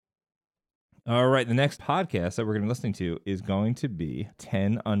All right, the next podcast that we're going to be listening to is going to be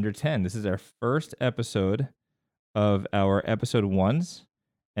 10 Under 10. This is our first episode of our episode ones,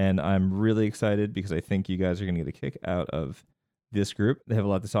 and I'm really excited because I think you guys are going to get a kick out of this group. They have a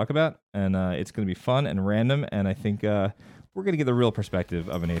lot to talk about, and it's going to be fun and random, and I think we're going to get the real perspective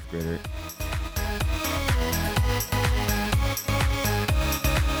of an 8th grader.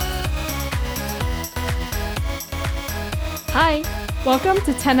 Hi, welcome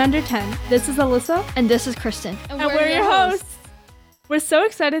to 10 Under 10. This is Alyssa. And this is Kristen. And we're your hosts. We're so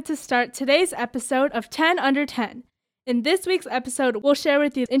excited to start today's episode of 10 Under 10. In this week's episode, we'll share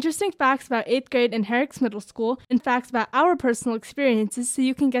with you interesting facts about 8th grade in Herrick's Middle School and facts about our personal experiences so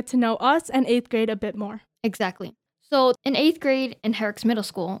you can get to know us and 8th grade a bit more. Exactly. So in 8th grade in Herrick's Middle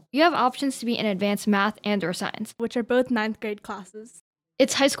School, you have options to be in advanced math and or science, which are both 9th grade classes.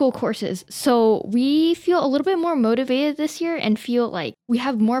 It's high school courses, so we feel a little bit more motivated this year and feel like we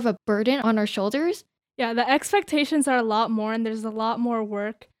have more of a burden on our shoulders. Yeah, the expectations are a lot more and there's a lot more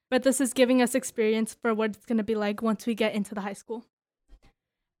work, but this is giving us experience for what it's going to be like once we get into the high school.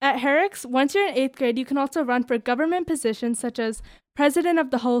 At Herrick's, once you're in 8th grade, you can also run for government positions such as president of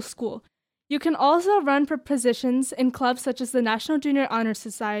the whole school. You can also run for positions in clubs such as the National Junior Honor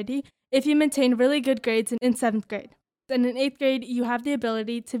Society if you maintain really good grades in 7th grade. And in 8th grade, you have the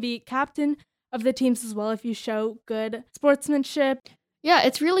ability to be captain of the teams as well if you show good sportsmanship. Yeah,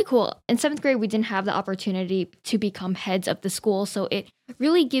 it's really cool. In 7th grade, we didn't have the opportunity to become heads of the school, so it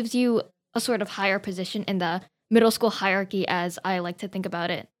really gives you a sort of higher position in the middle school hierarchy, as I like to think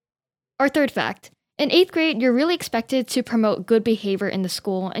about it. Our third fact. In 8th grade, you're really expected to promote good behavior in the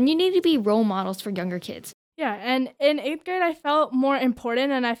school, and you need to be role models for younger kids. Yeah, and in 8th grade, I felt more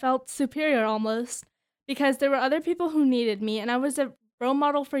important and I felt superior almost, because there were other people who needed me, and I was a role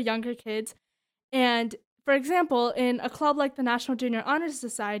model for younger kids. And for example, in a club like the National Junior Honor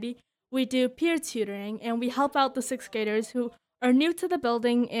Society, we do peer tutoring, and we help out the 6th graders who are new to the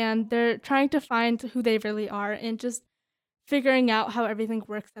building, and they're trying to find who they really are and just figuring out how everything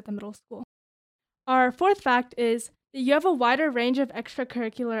works at the middle school. Our fourth fact is that you have a wider range of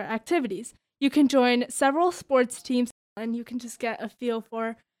extracurricular activities. You can join several sports teams, and you can just get a feel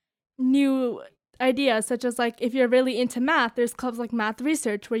for new ideas, such as like if you're really into math, there's clubs like Math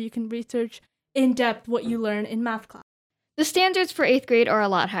Research where you can research in depth what you learn in math class. The standards for 8th grade are a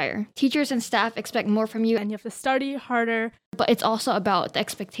lot higher. Teachers and staff expect more from you, and you have to study harder. But it's also about the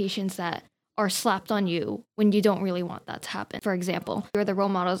expectations that are slapped on you when you don't really want that to happen. For example, you're the role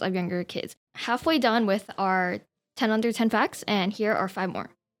models of younger kids. Halfway done with our 10 under 10 facts, and here are 5 more.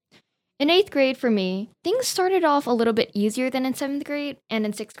 In 8th grade, for me, things started off a little bit easier than in 7th grade and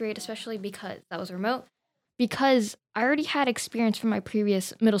in 6th grade, especially because that was remote, because I already had experience from my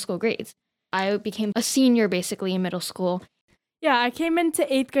previous middle school grades. I became a senior basically in middle school. Yeah, I came into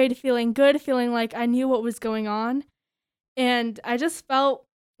 8th grade feeling good, feeling like I knew what was going on, and I just felt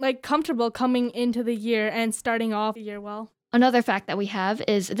like comfortable coming into the year and starting off the year well. Another fact that we have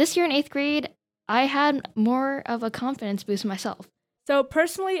is this year in 8th grade, I had more of a confidence boost myself. So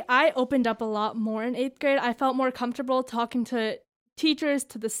personally, I opened up a lot more in 8th grade. I felt more comfortable talking to teachers,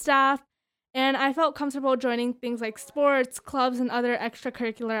 to the staff, and I felt comfortable joining things like sports, clubs, and other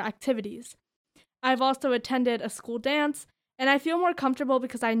extracurricular activities. I've also attended a school dance, and I feel more comfortable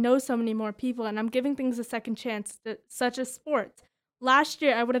because I know so many more people, and I'm giving things a second chance, such as sports. Last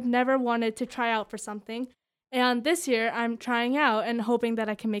year, I would have never wanted to try out for something, and this year, I'm trying out and hoping that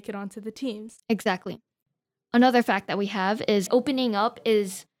I can make it onto the teams. Exactly. Another fact that we have is opening up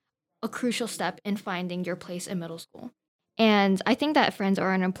is a crucial step in finding your place in middle school. And I think that friends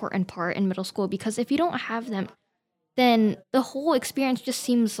are an important part in middle school because if you don't have them, then the whole experience just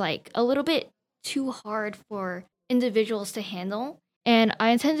seems like a little bit too hard for individuals to handle. And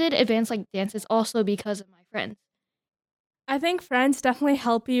I attended advanced dances also because of my friends. I think friends definitely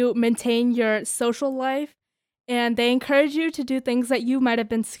help you maintain your social life, and they encourage you to do things that you might have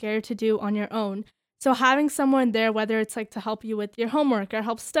been scared to do on your own. So having someone there, whether it's like to help you with your homework or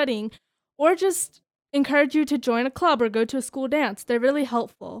help studying, or just encourage you to join a club or go to a school dance, they're really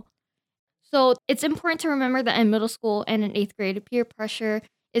helpful. So it's important to remember that in middle school and in 8th grade, peer pressure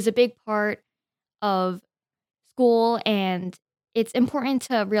is a big part of school, and it's important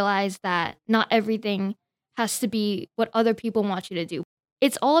to realize that not everything has to be what other people want you to do.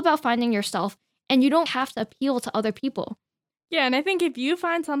 It's all about finding yourself, and you don't have to appeal to other people. Yeah, and I think if you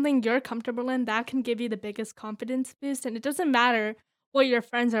find something you're comfortable in, that can give you the biggest confidence boost, and it doesn't matter what your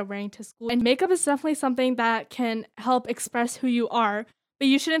friends are wearing to school. And makeup is definitely something that can help express who you are, but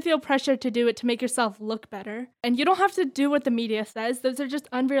you shouldn't feel pressured to do it to make yourself look better. And you don't have to do what the media says. Those are just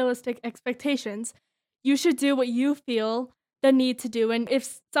unrealistic expectations. You should do what you feel the need to do. And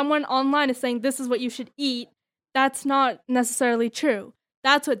if someone online is saying this is what you should eat, that's not necessarily true.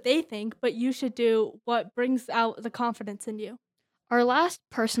 That's what they think, but you should do what brings out the confidence in you. Our last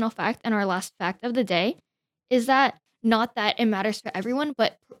personal fact and our last fact of the day is that not that it matters for everyone,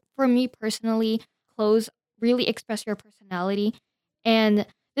 but for me personally, clothes really express your personality. And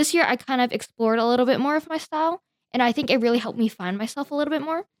this year I kind of explored a little bit more of my style, and I think it really helped me find myself a little bit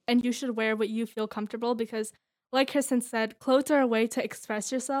more. And you should wear what you feel comfortable because, like Kristen said, clothes are a way to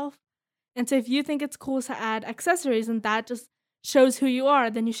express yourself. And so if you think it's cool to add accessories and that just shows who you are,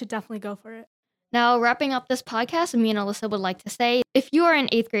 then you should definitely go for it. Now, wrapping up this podcast, me and Alyssa would like to say, if you are in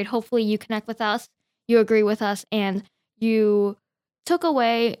 8th grade, hopefully you connect with us, you agree with us, and you took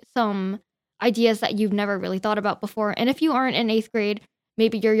away some ideas that you've never really thought about before. And if you aren't in 8th grade,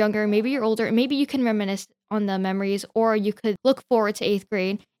 maybe you're younger, maybe you're older, maybe you can reminisce on the memories, or you could look forward to 8th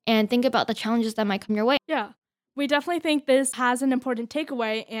grade and think about the challenges that might come your way. Yeah, we definitely think this has an important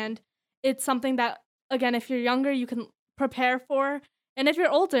takeaway, and it's something that, again, if you're younger, you can prepare for. And if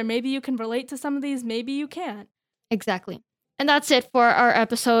you're older, maybe you can relate to some of these, maybe you can't. Exactly. And that's it for our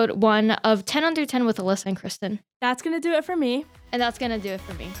episode 1 of 10 Under 10 with Alyssa and Kristen. That's going to do it for me. And that's going to do it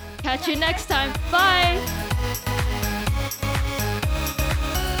for me. Catch you next time. Bye!